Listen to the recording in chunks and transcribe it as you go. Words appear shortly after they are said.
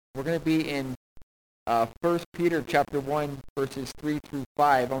We're going to be in 1 Peter chapter 1, verses 3 through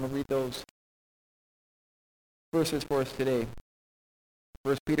 5. I want to read those verses for us today.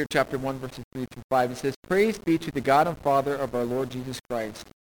 1 Peter chapter 1, verses 3 through 5. It says, "Praise be to the God and Father of our Lord Jesus Christ.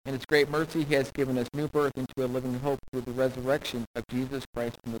 In his great mercy he has given us new birth into a living hope through the resurrection of Jesus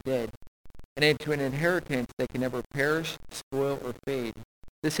Christ from the dead, and into an inheritance that can never perish, spoil, or fade.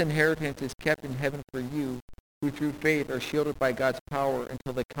 This inheritance is kept in heaven for you, who through faith are shielded by God's power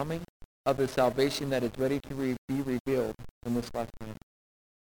until the coming of the salvation that is ready to be revealed in this last time."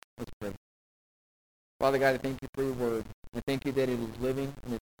 Let's pray. Father God, I thank you for your word. I thank you that it is living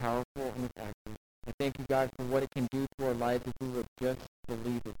and it's powerful and it's accurate. I thank you, God, for what it can do to our lives if we will just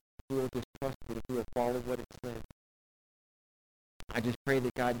believe it, if we will just trust it, if we will follow what it says. I just pray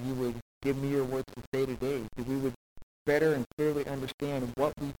that, God, you would give me your words to say today, that we would better and clearly understand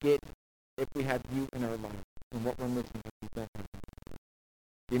what we get if we have you in our lives and what we're missing if we don't have you.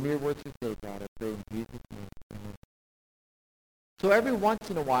 Give me your words to say, God. I pray in Jesus' name. Amen. So every once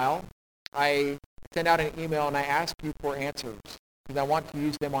in a while, I send out an email and I ask you for answers because I want to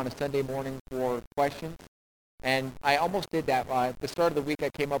use them on a Sunday morning for questions. And I almost did that. At the start of the week, I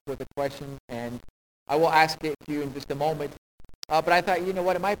came up with a question, and I will ask it to you in just a moment. But I thought, you know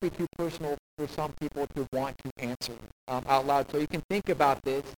what, it might be too personal for some people to want to answer out loud. So you can think about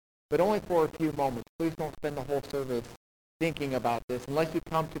this, but only for a few moments. Please don't spend the whole service thinking about this unless you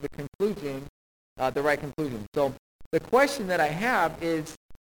come to the conclusion, the right conclusion. So the question that I have is,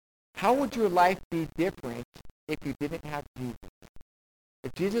 how would your life be different if you didn't have Jesus?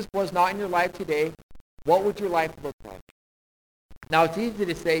 If Jesus was not in your life today, what would your life look like? Now, it's easy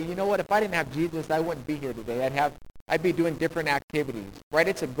to say, you know what, if I didn't have Jesus, I wouldn't be here today. I'd be doing different activities, right?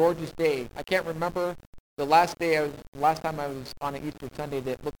 It's a gorgeous day. I can't remember the last time I was on an Easter Sunday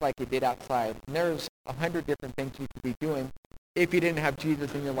that looked like it did outside. And there's 100 different things you could be doing if you didn't have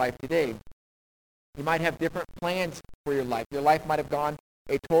Jesus in your life today. You might have different plans for your life. Your life might have gone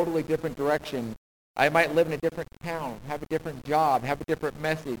a totally different direction. I might live in a different town, have a different job, have a different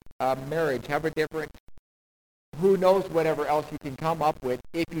marriage, have a different, who knows, whatever else you can come up with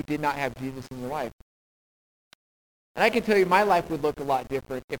if you did not have Jesus in your life. And I can tell you my life would look a lot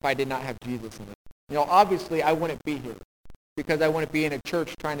different if I did not have Jesus in it. You know, obviously I wouldn't be here because I wouldn't be in a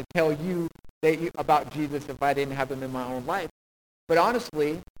church trying to tell you about Jesus if I didn't have him in my own life. But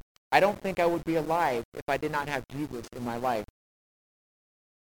honestly, I don't think I would be alive if I did not have Jesus in my life.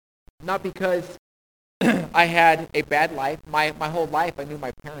 Not because I had a bad life. My whole life I knew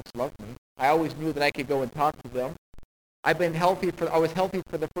my parents loved me. I always knew that I could go and talk to them. I was healthy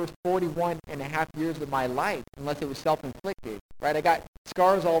for the first 41 and a half years of my life, unless it was self-inflicted, right? I got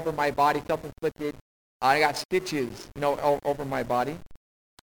scars all over my body, self-inflicted. I got stitches, all over my body.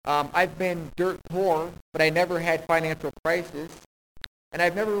 I've been dirt poor, but I never had financial crisis, and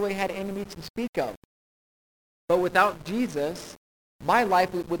I've never really had enemies to speak of. But without Jesus, my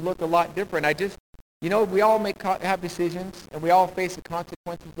life would look a lot different. We all have decisions, and we all face the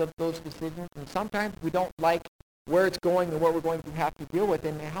consequences of those decisions, and sometimes we don't like where it's going and what we're going to have to deal with.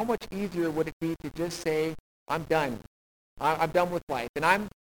 And how much easier would it be to just say, I'm done. I'm done with life. And I'm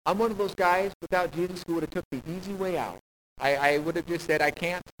one of those guys without Jesus who would have took the easy way out. I would have just said, I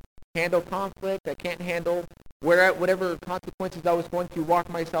can't handle conflict. I can't handle whatever consequences I was going to walk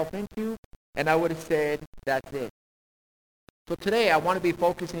myself into. And I would have said, that's it. So today I want to be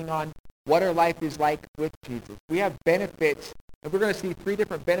focusing on what our life is like with Jesus. We have benefits, and we're going to see 3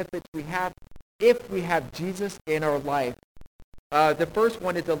 different benefits we have if we have Jesus in our life. The first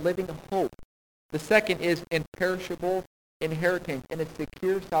one is a living hope. The second is imperishable inheritance, and a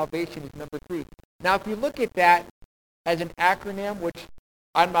secure salvation is number 3. Now, if you look at that as an acronym, which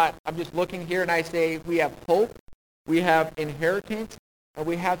I'm just looking here and I say we have hope, we have inheritance, and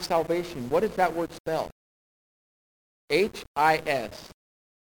we have salvation. What does that word spell? H-I-S.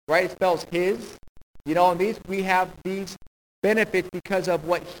 Right? It spells his. And we have these benefits because of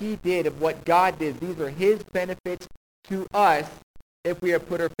what he did, of what God did. These are his benefits to us if we have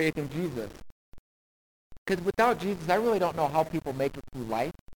put our faith in Jesus. Because without Jesus, I really don't know how people make it through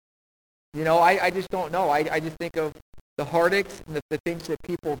life. I just don't know. I just think of the heartaches and the things that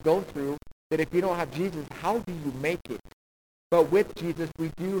people go through, that if you don't have Jesus, how do you make it? But with Jesus,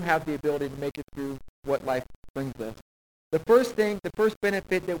 we do have the ability to make it through what life brings us. The first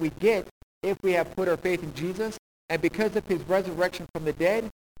benefit that we get if we have put our faith in Jesus, and because of his resurrection from the dead,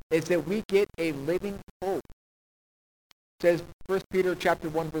 is that we get a living hope. It says, 1 Peter chapter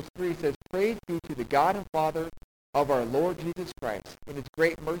 1, verse 3 says, "Praise be to the God and Father of our Lord Jesus Christ. In his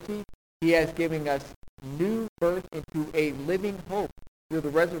great mercy, he has given us new birth into a living hope through the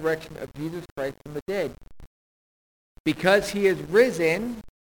resurrection of Jesus Christ from the dead." Because he is risen,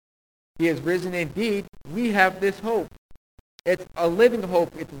 He has risen indeed. We have this hope. It's a living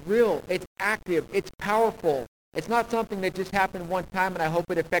hope. It's real. It's active. It's powerful. It's not something that just happened one time and I hope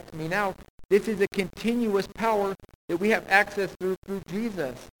it affects me now. This is a continuous power that we have access through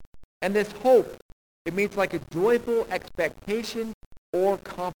Jesus. And this hope, it means like a joyful expectation or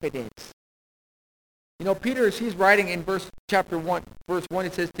confidence. You know, Peter, as he's writing in chapter 1, verse 1,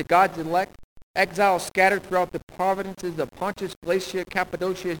 it says, to God's elect, exiles scattered throughout the provinces of Pontus, Galatia,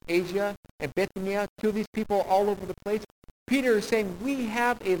 Cappadocia, Asia, and Bithynia, to these people all over the place. Peter is saying we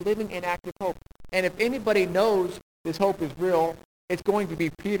have a living and active hope. And if anybody knows this hope is real, it's going to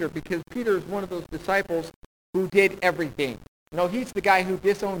be Peter, because Peter is one of those disciples who did everything. You know, he's the guy who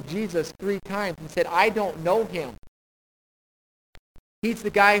disowned Jesus 3 times and said, I don't know him. He's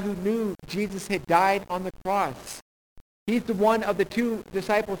the guy who knew Jesus had died on the cross. He's the one of the 2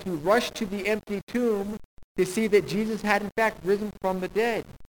 disciples who rushed to the empty tomb to see that Jesus had in fact risen from the dead.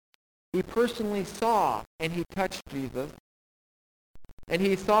 He personally saw and he touched Jesus. And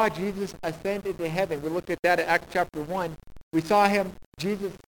he saw Jesus ascend into heaven. We looked at that in Acts chapter 1. We saw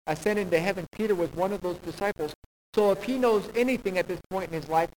Jesus ascend into heaven. Peter was one of those disciples. So if he knows anything at this point in his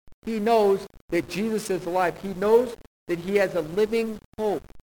life, he knows that Jesus is alive. He knows that he has a living hope.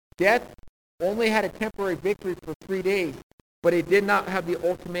 Death only had a temporary victory for 3 days, but it did not have the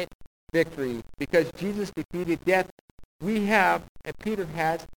ultimate victory. Because Jesus defeated death, we have, and Peter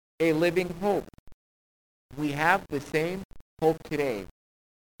has, a living hope. We have the same hope today.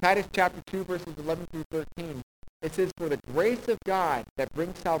 Titus chapter 2, verses 11 through 13. It says, for the grace of God that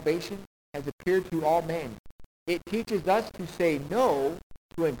brings salvation has appeared to all men. It teaches us to say no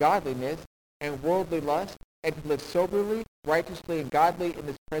to ungodliness and worldly lust, and to live soberly, righteously, and godly in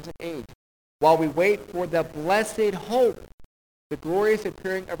this present age, while we wait for the blessed hope, the glorious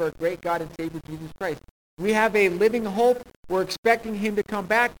appearing of our great God and Savior Jesus Christ. We have a living hope. We're expecting him to come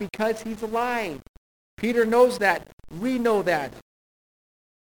back because he's alive. Peter knows that. We know that.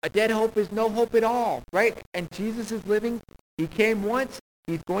 A dead hope is no hope at all, right? And Jesus is living. He came once.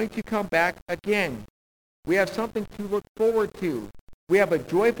 He's going to come back again. We have something to look forward to. We have a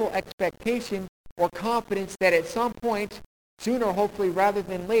joyful expectation or confidence that at some point, sooner hopefully rather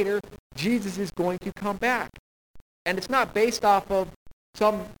than later, Jesus is going to come back. And it's not based off of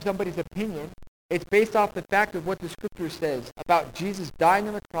somebody's opinion. It's based off the fact of what the Scripture says about Jesus dying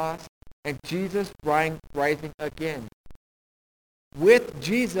on the cross and Jesus rising again. With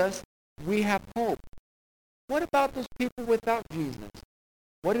Jesus, we have hope. What about those people without Jesus?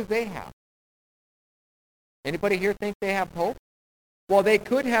 What do they have? Anybody here think they have hope? Well, they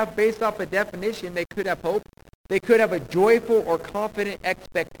could have, based off a definition, they could have hope. They could have a joyful or confident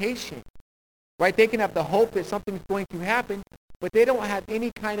expectation, right? They can have the hope that something's going to happen, but they don't have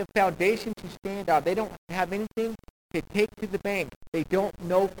any kind of foundation to stand on. They don't have anything to take to the bank. They don't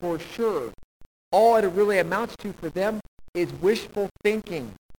know for sure. All it really amounts to for them is wishful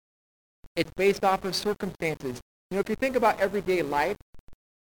thinking. It's based off of circumstances. You know, if you think about everyday life,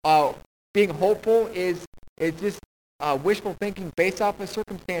 being hopeful is just wishful thinking based off of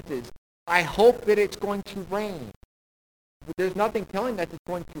circumstances. I hope that it's going to rain. But there's nothing telling that it's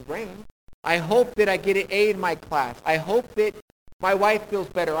going to rain. I hope that I get an A in my class. I hope that my wife feels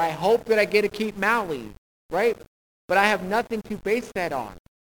better. I hope that I get to keep Mally, right? But I have nothing to base that on.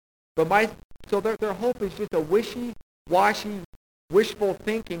 So their hope is just a wishy-washy, wishful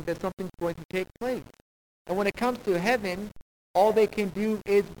thinking that something's going to take place. And when it comes to heaven, all they can do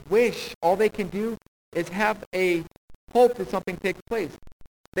is wish. All they can do is have a hope that something takes place.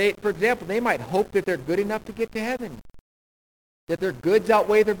 For example, they might hope that they're good enough to get to heaven, that their goods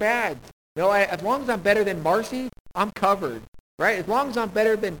outweigh their bads. You know, as long as I'm better than Marcy, I'm covered, right? As long as I'm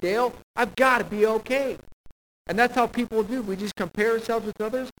better than Dale, I've got to be okay. And that's how people do. We just compare ourselves with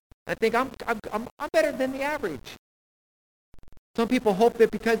others. I think I'm better than the average. Some people hope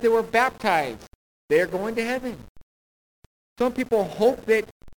that because they were baptized, they're going to heaven. Some people hope that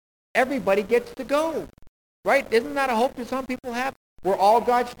everybody gets to go, right? Isn't that a hope that some people have? We're all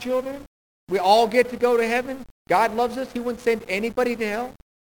God's children. We all get to go to heaven. God loves us. He wouldn't send anybody to hell.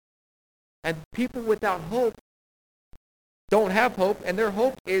 And people without hope don't have hope, and their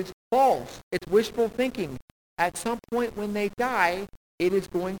hope is false. It's wishful thinking. At some point when they die, it is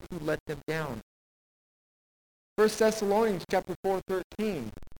going to let them down. 1 Thessalonians chapter 4:13.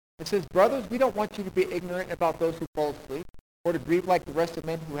 It says, brothers, we don't want you to be ignorant about those who fall asleep, or to grieve like the rest of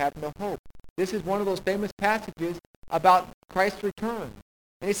men who have no hope. This is one of those famous passages about Christ's return.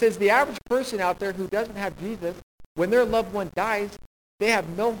 And he says the average person out there who doesn't have Jesus, when their loved one dies, they have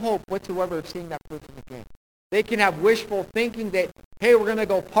no hope whatsoever of seeing that person again. They can have wishful thinking that, hey, we're going to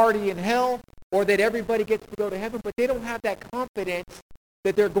go party in hell, or that everybody gets to go to heaven, but they don't have that confidence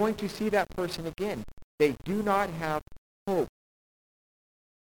that they're going to see that person again. They do not have hope.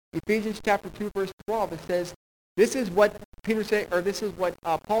 Ephesians chapter 2, verse 12, it says, this is what Peter said, or this is what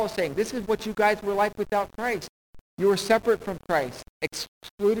Paul is saying. This is what you guys were like without Christ. You were separate from Christ,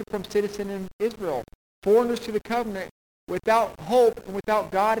 excluded from citizen in Israel, foreigners to the covenant, without hope and without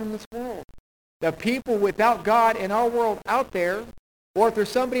God in this world. The people without God in our world out there, or if there's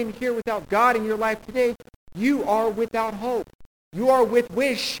somebody in here without God in your life today, you are without hope. You are with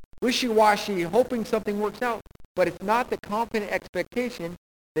wishy-washy, hoping something works out. But it's not the confident expectation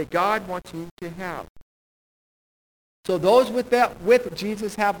that God wants you to have. So those with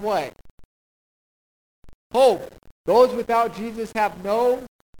Jesus have what? Hope. Those without Jesus have no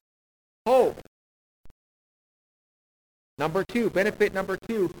hope. Benefit number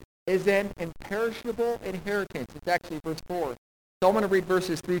 2 is an imperishable inheritance. It's actually verse 4. So I'm going to read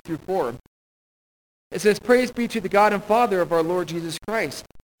verses 3 through 4. It says, praise be to the God and Father of our Lord Jesus Christ.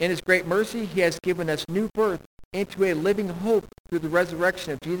 In his great mercy, he has given us new birth into a living hope through the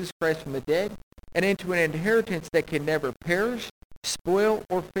resurrection of Jesus Christ from the dead, and into an inheritance that can never perish, spoil,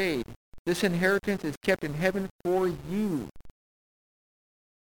 or fade. This inheritance is kept in heaven for you.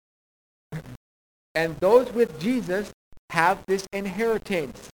 And those with Jesus have this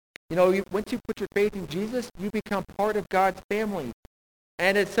inheritance. You know, once you put your faith in Jesus, you become part of God's family.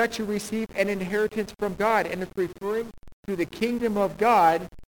 And as such, you receive an inheritance from God. And it's referring to the kingdom of God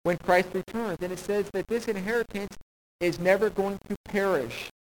when Christ returns. And it says that this inheritance is never going to perish.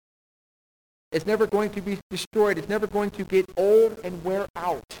 It's never going to be destroyed. It's never going to get old and wear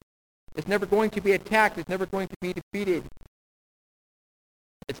out. It's never going to be attacked. It's never going to be defeated.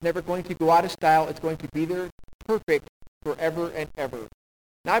 It's never going to go out of style. It's going to be there perfect forever and ever.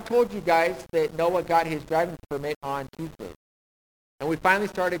 Now, I've told you guys that Noah got his driving permit on Tuesday. And we finally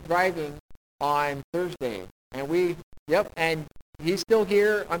started driving on Thursday. And and he's still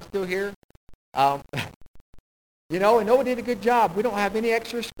here. I'm still here. You know, and Noah did a good job. We don't have any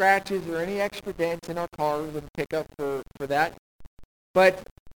extra scratches or any extra dents in our car with pickup for that. But,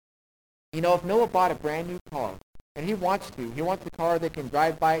 you know, if Noah bought a brand new car, and he wants a car that can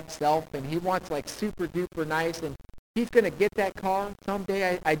drive by itself, and he wants like super duper nice, and he's going to get that car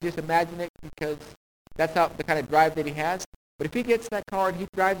someday. I just imagine it, because that's the kind of drive that he has. But if he gets that car and he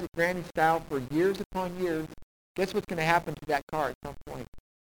drives it granny style for years upon years, guess what's going to happen to that car at some point?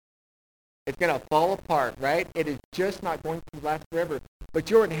 It's going to fall apart, right? It is just not going to last forever.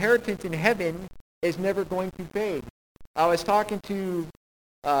 But your inheritance in heaven is never going to fade. I was talking to,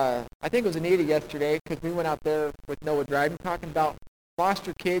 I think it was Anita yesterday, because we went out there with Noah driving, talking about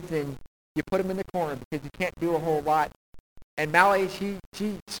foster kids, and you put them in the corner because you can't do a whole lot. And Mallory, she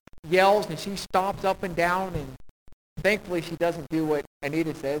yells and she stomps up and down, and thankfully she doesn't do what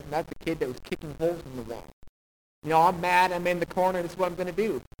Anita says, and that's the kid that was kicking holes in the wall. You know, I'm mad, I'm in the corner, this is what I'm going to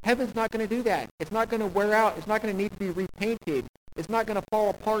do. Heaven's not going to do that. It's not going to wear out. It's not going to need to be repainted. It's not going to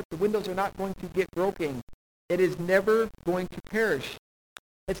fall apart. The windows are not going to get broken. It is never going to perish.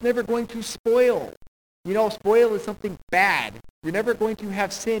 It's never going to spoil. You know, spoil is something bad. You're never going to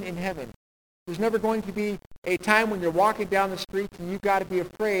have sin in heaven. There's never going to be a time when you're walking down the streets and you've got to be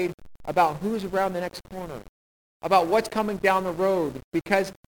afraid about who's around the next corner, about what's coming down the road,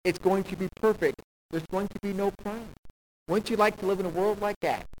 because it's going to be perfect. There's going to be no crime. Wouldn't you like to live in a world like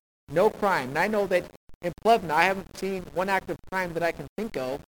that? No crime. And I know that in Plevna, I haven't seen one act of crime that I can think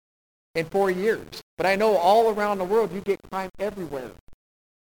of in 4 years. But I know all around the world you get crime everywhere.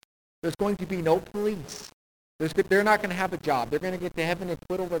 There's going to be no police. They're not going to have a job. They're going to get to heaven and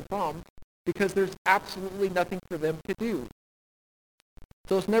twiddle their thumbs because there's absolutely nothing for them to do.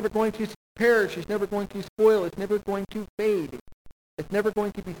 So it's never going to perish. It's never going to spoil. It's never going to fade. It's never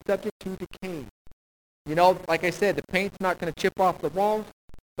going to be subject to decay. You know, like I said, the paint's not going to chip off the walls.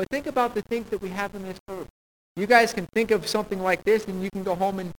 But think about the things that we have in this earth. You guys can think of something like this, and you can go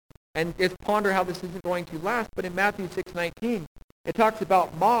home and just ponder how this isn't going to last. But in Matthew 6:19, it talks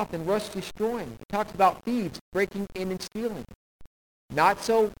about moth and rust destroying. It talks about thieves breaking in and stealing. Not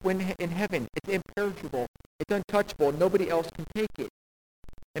so when in heaven. It's imperishable. It's untouchable. Nobody else can take it.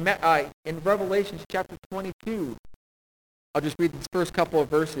 In Revelation chapter 22, I'll just read these first couple of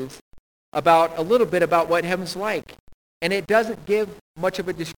verses about a little bit about what heaven's like. And it doesn't give much of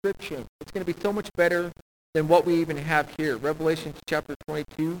a description. It's going to be so much better than what we even have here. Revelation chapter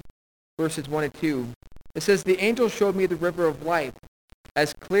 22, verses 1 and 2. It says, "The angel showed me the river of life,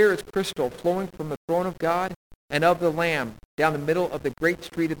 as clear as crystal, flowing from the throne of God and of the Lamb, down the middle of the great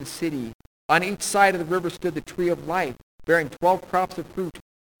street of the city. On each side of the river stood the tree of life, bearing 12 crops of fruit,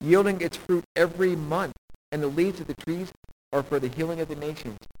 yielding its fruit every month. And the leaves of the trees are for the healing of the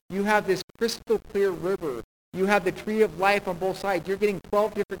nations." You have this crystal clear river You have the tree of life on both sides. You're getting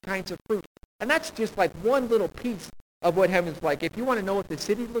 12 different kinds of fruit. And that's just like one little piece of what heaven's like. If you want to know what the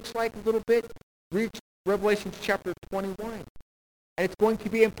city looks like a little bit, read Revelation chapter 21. And it's going to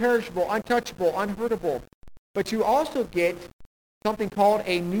be imperishable, untouchable, unhurtable. But you also get something called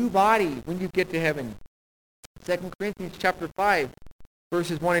a new body when you get to heaven. 2 Corinthians chapter 5,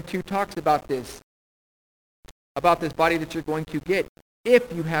 verses 1 and 2 talks about this body that you're going to get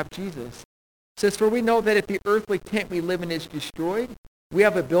if you have Jesus. It says, for we know that if the earthly tent we live in is destroyed, we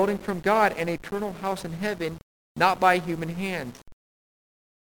have a building from God, an eternal house in heaven, not by human hands.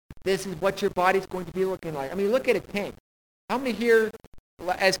 This is what your body's going to be looking like. I mean, look at a tent. How many here,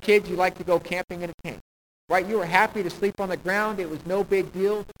 as kids, you like to go camping in a tent? Right? You were happy to sleep on the ground. It was no big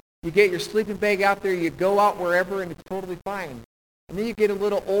deal. You get your sleeping bag out there. You go out wherever, and it's totally fine. And then you get a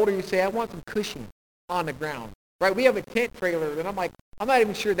little older. You say, I want some cushion on the ground. Right? We have a tent trailer, and I'm like, I'm not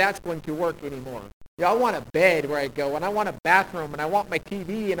even sure that's going to work anymore. You know, I want a bed where I go, and I want a bathroom, and I want my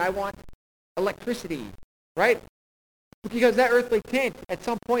TV, and I want electricity. Right? Because that earthly tent, at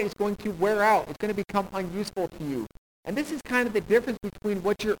some point, is going to wear out. It's going to become unuseful to you. And this is kind of the difference between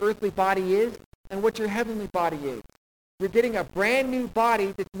what your earthly body is and what your heavenly body is. You're getting a brand new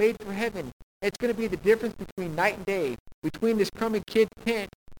body that's made for heaven. It's going to be the difference between night and day, between this crummy kid tent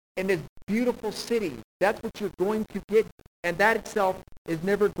and this beautiful city. That's what you're going to get, and that itself is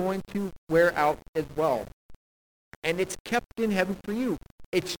never going to wear out as well. And it's kept in heaven for you.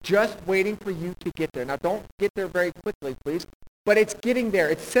 It's just waiting for you to get there. Now, don't get there very quickly, please, but it's getting there.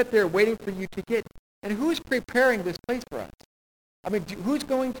 It's set there waiting for you to get. And who's preparing this place for us? I mean, who's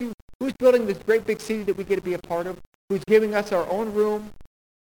building this great big city that we get to be a part of? Who's giving us our own room?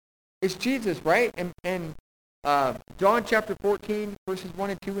 It's Jesus, right? And John chapter 14, verses 1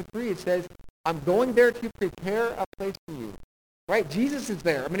 and 2 and 3, it says, I'm going there to prepare a place for you. Right? Jesus is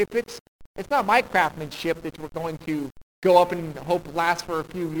there. I mean, if it's not my craftsmanship that we're going to go up and hope lasts for a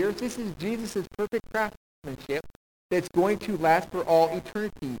few years. This is Jesus' perfect craftsmanship that's going to last for all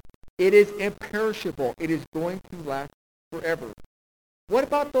eternity. It is imperishable. It is going to last forever. What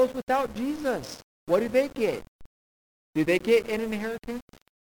about those without Jesus? What do they get? Do they get an inheritance?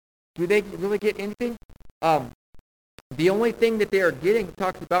 Do they really get anything? The only thing that they are getting, it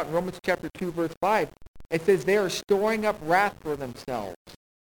talks about in Romans chapter 2, verse 5, it says they are storing up wrath for themselves.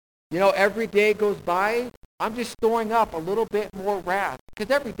 You know, every day goes by, I'm just storing up a little bit more wrath.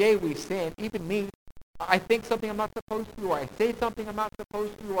 Because every day we sin, even me, I think something I'm not supposed to, or I say something I'm not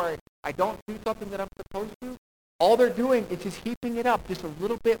supposed to, or I don't do something that I'm supposed to. All they're doing is just heaping it up, just a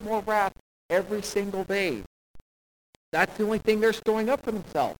little bit more wrath every single day. That's the only thing they're storing up for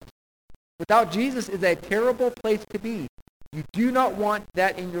themselves. Without Jesus is a terrible place to be. You do not want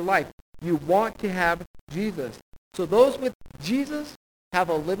that in your life. You want to have Jesus. So those with Jesus have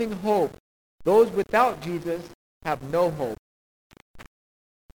a living hope. Those without Jesus have no hope.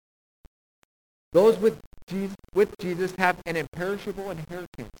 Those with Jesus have an imperishable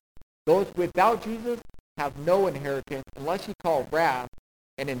inheritance. Those without Jesus have no inheritance unless you call wrath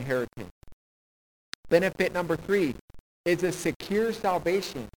an inheritance. Benefit number 3 is a secure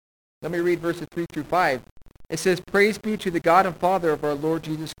salvation. Let me read verses 3 through 5. It says, Praise be to the God and Father of our Lord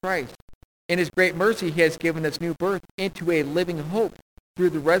Jesus Christ. In his great mercy he has given us new birth into a living hope through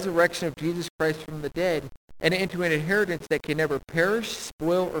the resurrection of Jesus Christ from the dead, and into an inheritance that can never perish,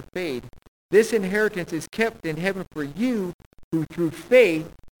 spoil, or fade. This inheritance is kept in heaven for you, who through faith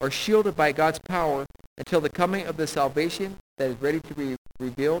are shielded by God's power until the coming of the salvation that is ready to be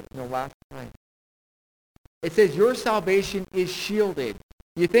revealed in the last time. It says your salvation is shielded.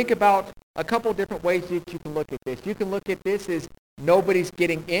 You think about a couple different ways that you can look at this. You can look at this as nobody's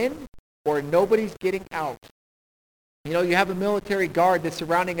getting in or nobody's getting out. You know, you have a military guard that's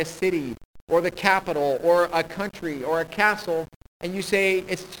surrounding a city or the capital or a country or a castle, and you say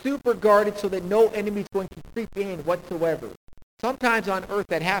it's super guarded so that no enemy's going to creep in whatsoever. Sometimes on earth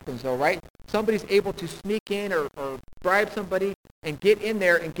that happens, though, right? Somebody's able to sneak in or bribe somebody and get in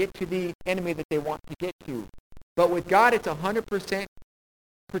there and get to the enemy that they want to get to. But with God, it's 100%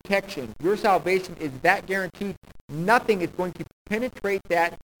 protection. Your salvation is that guaranteed. Nothing is going to penetrate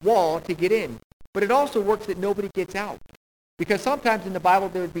that wall to get in. But it also works that nobody gets out. Because sometimes in the Bible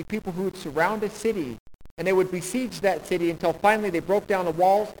there would be people who would surround a city and they would besiege that city until finally they broke down the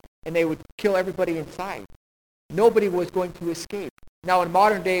walls and they would kill everybody inside. Nobody was going to escape. Now in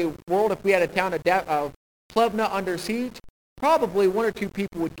modern day world, if we had a town of Plevna under siege, probably 1 or 2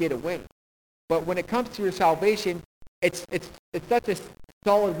 people would get away. But when it comes to your salvation, it's such a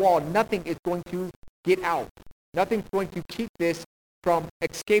solid wall, nothing is going to get out. Nothing's going to keep this from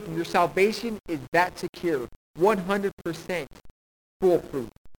escaping. Your salvation is that secure, 100% foolproof.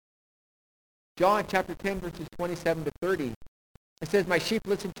 John chapter 10, verses 27 to 30. It says, my sheep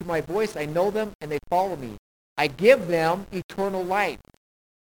listen to my voice. I know them, and they follow me. I give them eternal life,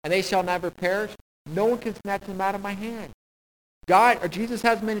 and they shall never perish. No one can snatch them out of my hand. God, or Jesus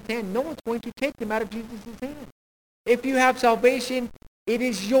has them in his hand. No one's going to take them out of Jesus' hand. If you have salvation, it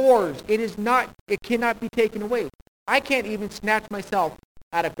is yours. It cannot be taken away. I can't even snatch myself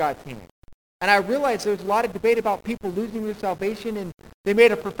out of God's hand. And I realize there's a lot of debate about people losing their salvation, and they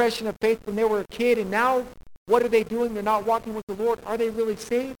made a profession of faith when they were a kid, and now what are they doing? They're not walking with the Lord. Are they really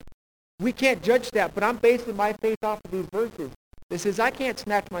saved? We can't judge that, but I'm basing my faith off of these verses. This says I can't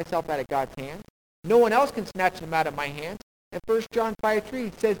snatch myself out of God's hand. No one else can snatch them out of my hands. And 1 John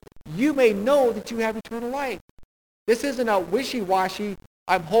 5:3 says, you may know that you have eternal life. This isn't a wishy-washy,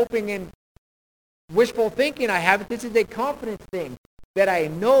 I'm hoping and wishful thinking I have it. This is a confidence thing, that I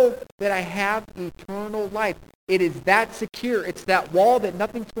know that I have eternal life. It is that secure. It's that wall that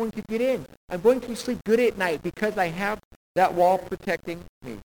nothing's going to get in. I'm going to sleep good at night because I have that wall protecting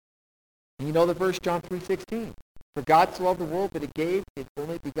me. And you know the verse, John 3:16. For God so loved the world that he gave his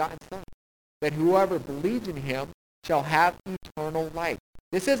only begotten Son, that whoever believes in him shall have eternal life.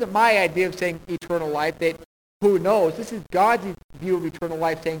 This isn't my idea of saying eternal life, that who knows. This is God's view of eternal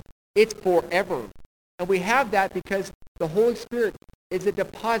life, saying it's forever. And we have that because the Holy Spirit is a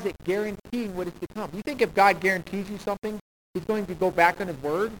deposit guaranteeing what is to come. You think if God guarantees you something, he's going to go back on his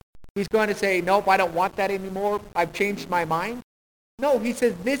word? He's going to say, nope, I don't want that anymore. I've changed my mind. No, he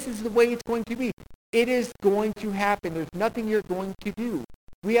says this is the way it's going to be. It is going to happen. There's nothing you're going to do.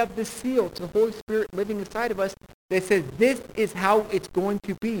 We have the seal. It's the Holy Spirit living inside of us that says this is how it's going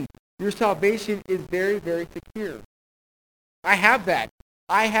to be. Your salvation is very, very secure. I have that.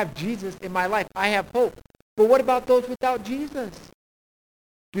 I have Jesus in my life. I have hope. But what about those without Jesus?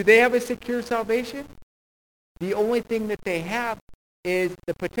 Do they have a secure salvation? The only thing that they have is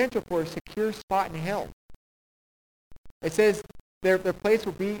the potential for a secure spot in hell. It says their place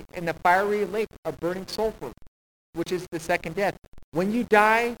will be in the fiery lake of burning sulfur, which is the second death. When you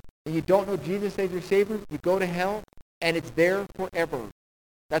die and you don't know Jesus as your Savior, you go to hell, and it's there forever.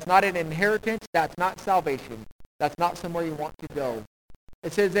 That's not an inheritance. That's not salvation. That's not somewhere you want to go.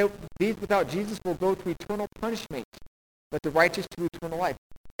 It says that these without Jesus will go to eternal punishment, but the righteous to eternal life.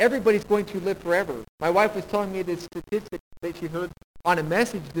 Everybody's going to live forever. My wife was telling me this statistic that she heard on a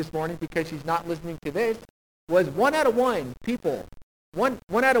message this morning, because she's not listening to this, was 1 out of 1 people, one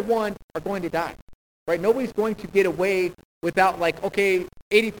out of 1 are going to die. Right? Nobody's going to get away without, like, okay,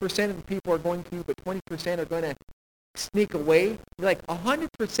 80% of the people are going to, but 20% are going to sneak away. Like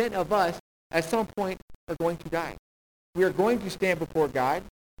 100% of us at some point are going to die. We are going to stand before God.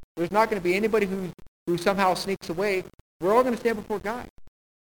 There's not going to be anybody who somehow sneaks away. We're all going to stand before God.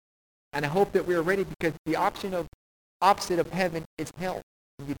 And I hope that we are ready, because the opposite of heaven is hell,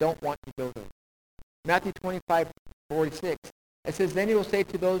 and you don't want to go there. Matthew 25:46. It says, then he will say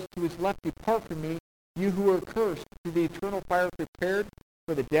to those to his left, depart from me, you who are cursed, to the eternal fire prepared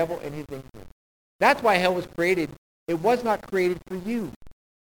for the devil and his angels. That's why hell was created. It was not created for you.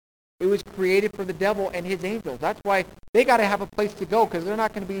 It was created for the devil and his angels. That's why they got to have a place to go, because they're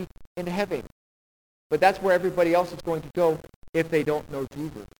not going to be in heaven. But that's where everybody else is going to go if they don't know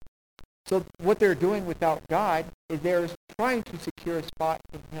Jesus. So what they're doing without God is they're trying to secure a spot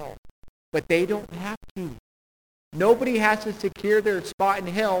in hell. But they don't have to. Nobody has to secure their spot in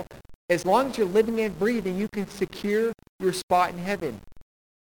hell. As long as you're living and breathing, you can secure your spot in heaven.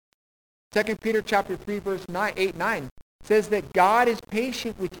 2 Peter chapter 3, verse 8-9 says that God is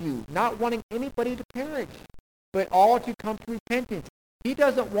patient with you, not wanting anybody to perish, but all to come to repentance. He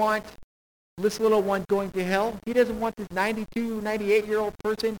doesn't want this little one going to hell. He doesn't want this 92, 98-year-old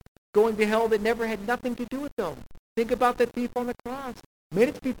person going to hell that never had nothing to do with them. Think about the thief on the cross.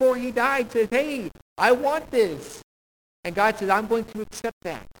 Minutes before he died, says, hey, I want this. And God says, I'm going to accept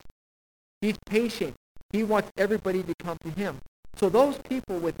that. He's patient. He wants everybody to come to him. So those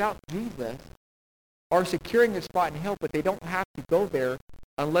people without Jesus are securing a spot in hell, but they don't have to go there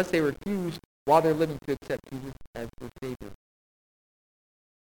unless they refuse while they're living to accept Jesus as their Savior.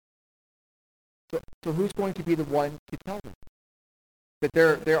 So who's going to be the one to tell them that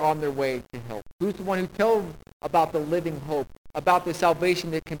they're on their way to hell? Who's the one who tells them about the living hope, about the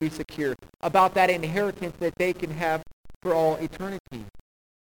salvation that can be secure, about that inheritance that they can have for all eternity?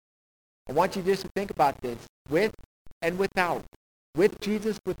 I want you just to think about this, with and without. With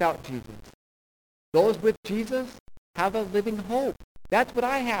Jesus, without Jesus. Those with Jesus have a living hope. That's what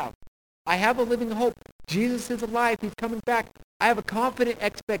I have. I have a living hope. Jesus is alive. He's coming back. I have a confident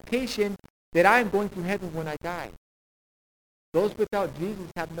expectation that I am going to heaven when I die. Those without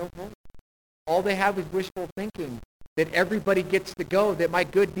Jesus have no hope. All they have is wishful thinking, that everybody gets to go, that my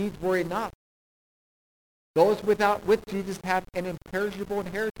good deeds were enough. Those with Jesus have an imperishable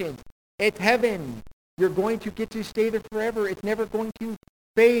inheritance. It's heaven. You're going to get to stay there forever. It's never going to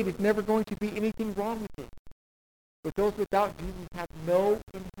fade. It's never going to be anything wrong with it. But those without Jesus have no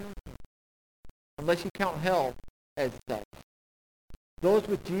inheritance, unless you count hell as such. Those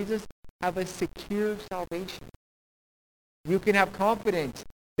with Jesus have a secure salvation. You can have confidence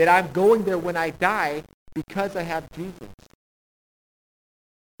that I'm going there when I die because I have Jesus.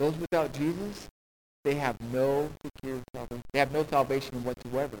 Those without Jesus, they have no secure salvation. They have no salvation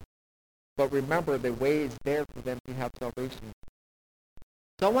whatsoever. But remember, the way is there for them to have salvation.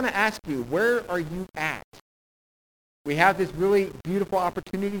 So I want to ask you, where are you at? We have this really beautiful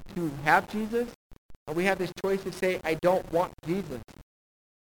opportunity to have Jesus, and we have this choice to say, I don't want Jesus.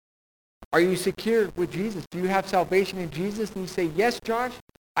 Are you secure with Jesus? Do you have salvation in Jesus? And you say, yes, Josh,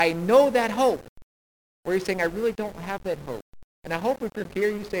 I know that hope. Or you're saying, I really don't have that hope. And I hope if you're here,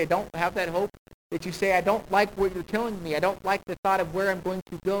 you say, I don't have that hope, that you say, I don't like what you're telling me. I don't like the thought of where I'm going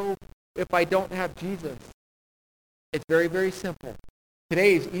to go if I don't have Jesus. It's very, very simple.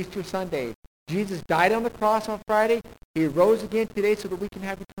 Today is Easter Sunday. Jesus died on the cross on Friday. He rose again today so that we can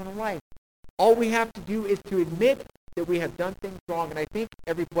have eternal life. All we have to do is to admit that we have done things wrong. And I think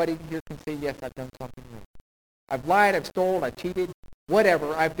everybody here can say, yes, I've done something wrong. I've lied, I've stolen, I've cheated,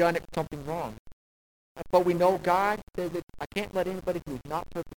 whatever. I've done something wrong. But we know God says that I can't let anybody who is not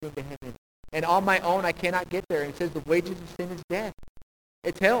perfect into heaven. And on my own, I cannot get there. And it says the wages of sin is death.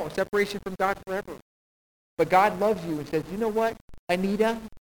 It's hell, separation from God forever. But God loves you and says, you know what, Anita?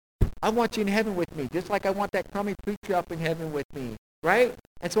 I want you in heaven with me, just like I want that crummy preacher up in heaven with me, right?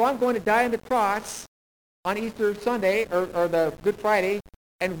 And so I'm going to die on the cross on Easter Sunday, or the Good Friday,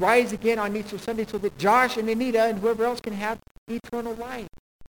 and rise again on Easter Sunday so that Josh and Anita and whoever else can have eternal life.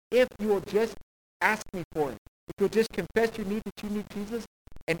 If you will just ask me for it. If you'll just confess your need that you need Jesus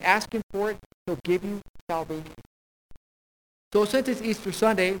and ask him for it, he'll give you salvation. So since it's Easter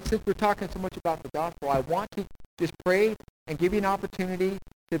Sunday, since we're talking so much about the gospel, I want to just pray and give you an opportunity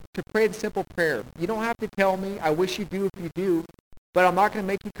to pray the simple prayer. You don't have to tell me. I wish you do if you do. But I'm not going to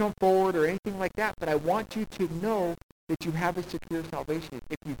make you come forward or anything like that. But I want you to know that you have a secure salvation.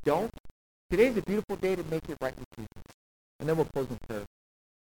 If you don't, today's a beautiful day to make it right with Jesus. And then we'll close in prayer.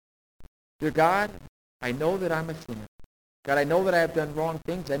 Dear God, I know that I'm a sinner. God, I know that I have done wrong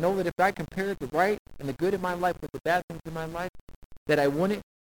things. I know that if I compared the right and the good in my life with the bad things in my life, that it wouldn't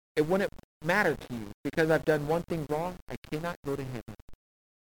matter to you. Because I've done one thing wrong, I cannot go to heaven.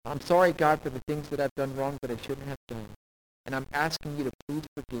 I'm sorry, God, for the things that I've done wrong that I shouldn't have done. And I'm asking you to please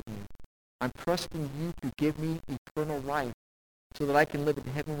forgive me. I'm trusting you to give me eternal life so that I can live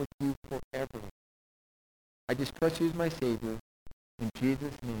in heaven with you forever. I just trust you as my Savior. In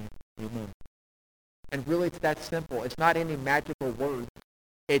Jesus' name, amen. And really, it's that simple. It's not any magical words.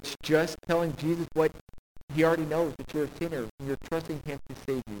 It's just telling Jesus what he already knows, that you're a sinner, and you're trusting him to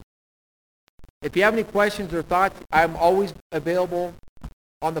save you. If you have any questions or thoughts, I'm always available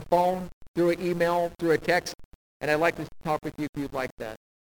on the phone, through an email, through a text, and I'd like to talk with you if you'd like that.